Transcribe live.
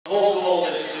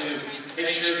is to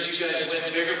make sure that you guys win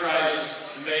bigger prizes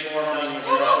and make more money when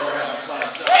you're out there having fun.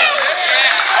 So,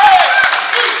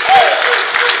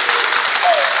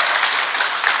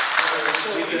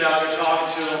 we've been out there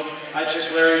talking to them. I took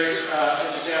Larry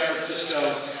into San Francisco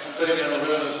and put him in a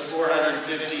room with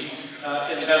 450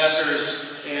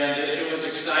 investors, and it was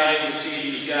exciting to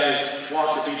see these guys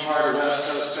want to be part of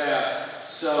West Coast Bass.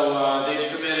 So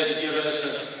they've committed to giving us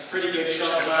a pretty big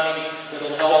chunk of money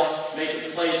that'll help make the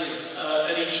place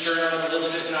at each tournament a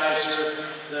little bit nicer,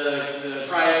 the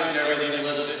prizes and everything a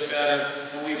little bit better.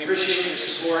 And we appreciate your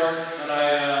support, and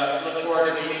I look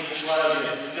forward to meeting each one of you.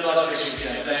 Good luck this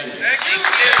weekend. Thank you. Thank you.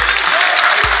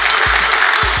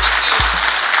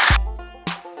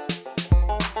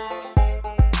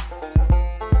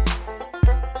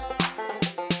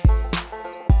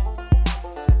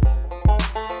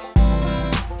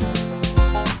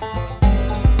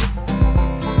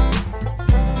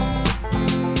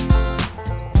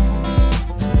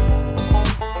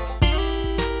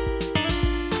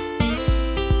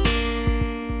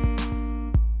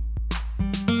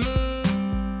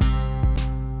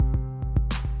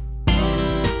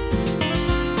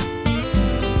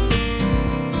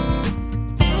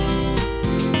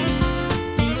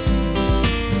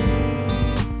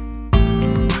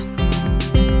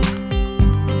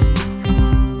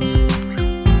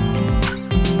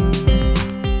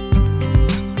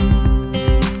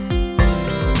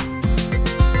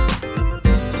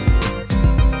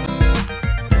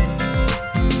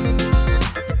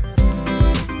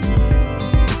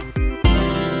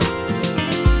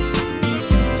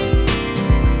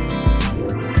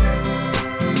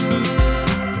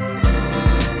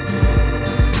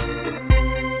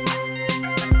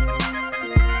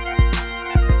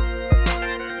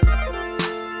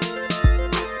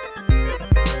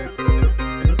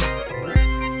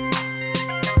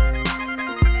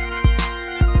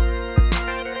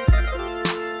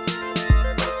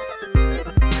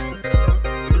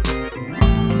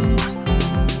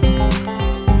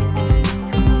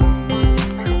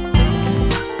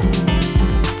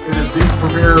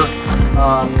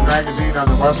 Magazine on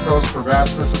the West Coast for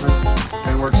bass fishermen,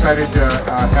 and we're excited to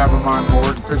have him on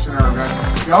board fishing our events.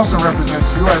 He also represents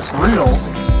U.S. Reels.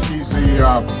 He's the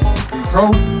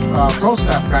pro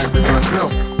staff guy for U.S.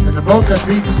 Reels, and the boat that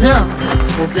beats him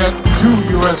will get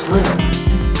 2 U.S. Reels.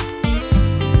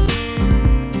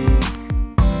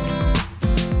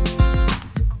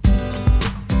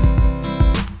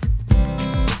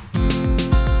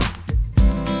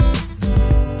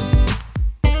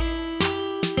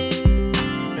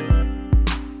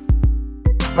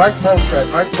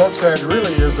 Mike Folkshead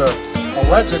really is a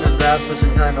legend in bass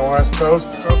fishing here on the West Coast.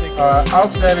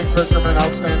 Outstanding fisherman,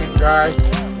 outstanding guy.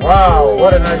 Wow,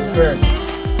 what a nice fish.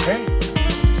 Hey.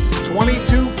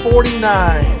 22.49.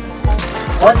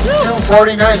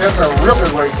 22.49, that's a real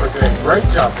good weight for today. Great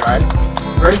job, guys.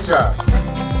 Great job.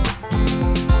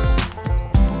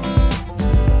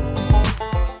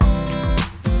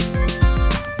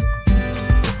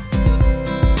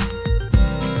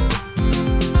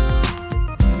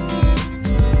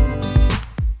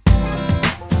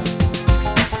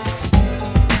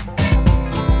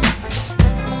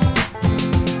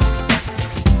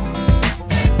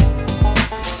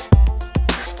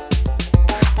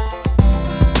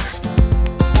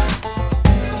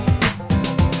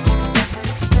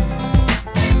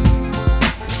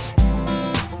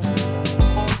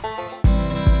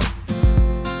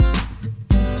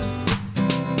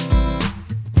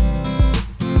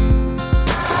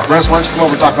 Russ, why don't you come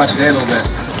over and talk about today a little bit?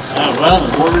 Well,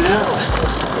 it wore me out.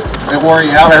 It wore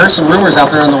you out? I heard some rumors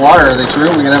out there in the water. Are they true?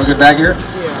 We gonna have a good bag here?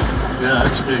 Yeah,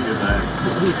 it's gonna be a good bag.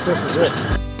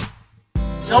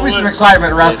 Show me some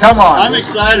excitement, Russ. Come on. I'm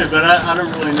excited, but I don't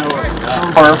really know what I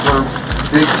got. For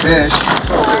big fish.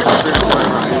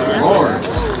 Lord.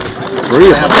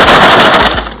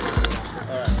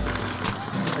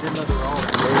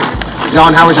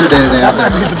 John, how was your day today out there?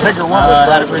 I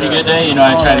had a pretty good day. You know,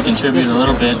 I try to contribute a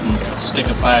little bit and stick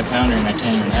a 5-pounder, and I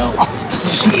can't even help.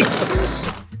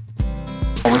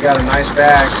 We got a nice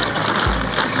bag.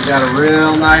 We got a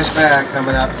real nice bag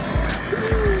coming up.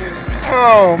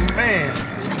 Oh man.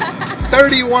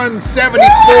 31.74.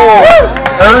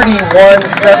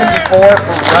 31.74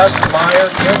 for Russ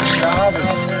Myers. Good job.